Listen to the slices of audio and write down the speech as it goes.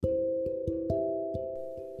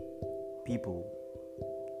People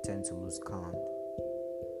tend to lose count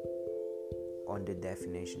on the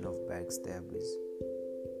definition of backstabbers.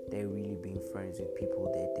 They're really being friends with people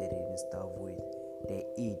that they didn't starve with. They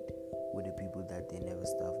eat with the people that they never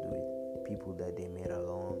starved with, people that they met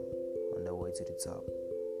along on the way to the top.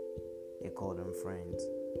 They call them friends.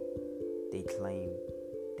 They claim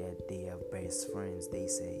that they are best friends, they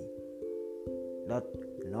say, not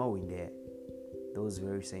knowing that those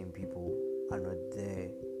very same people are not there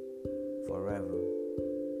forever.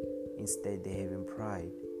 Instead, they're having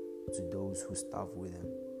pride to those who starve with them.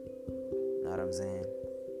 Know what I'm saying?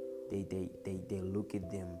 They look at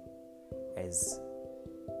them as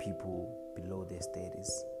people below their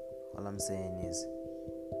status. All I'm saying is,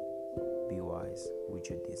 be wise with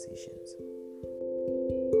your decisions.